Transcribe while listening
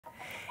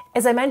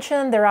As I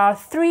mentioned, there are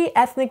three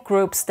ethnic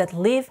groups that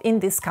live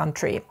in this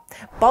country: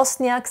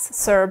 Bosniaks,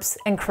 Serbs,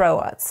 and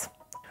Croats.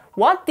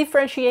 What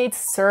differentiates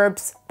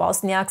Serbs,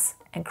 Bosniaks,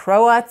 and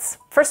Croats?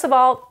 First of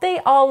all, they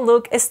all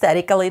look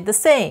aesthetically the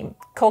same,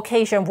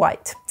 Caucasian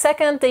white.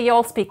 Second, they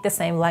all speak the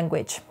same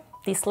language.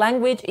 This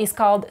language is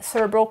called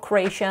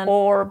Serbo-Croatian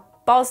or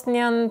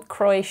Bosnian,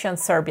 Croatian,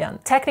 Serbian.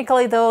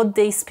 Technically though,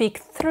 they speak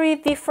three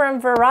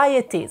different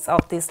varieties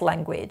of this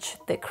language: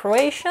 the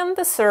Croatian,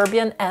 the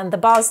Serbian, and the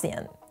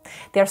Bosnian.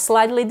 They are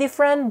slightly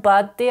different,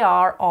 but they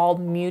are all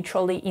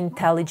mutually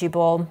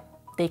intelligible.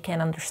 They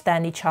can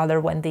understand each other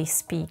when they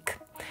speak.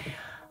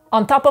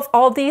 On top of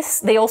all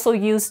this, they also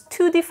use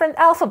two different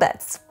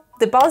alphabets.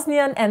 The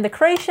Bosnian and the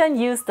Croatian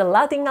use the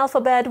Latin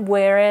alphabet,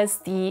 whereas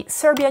the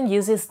Serbian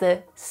uses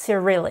the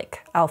Cyrillic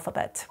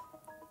alphabet.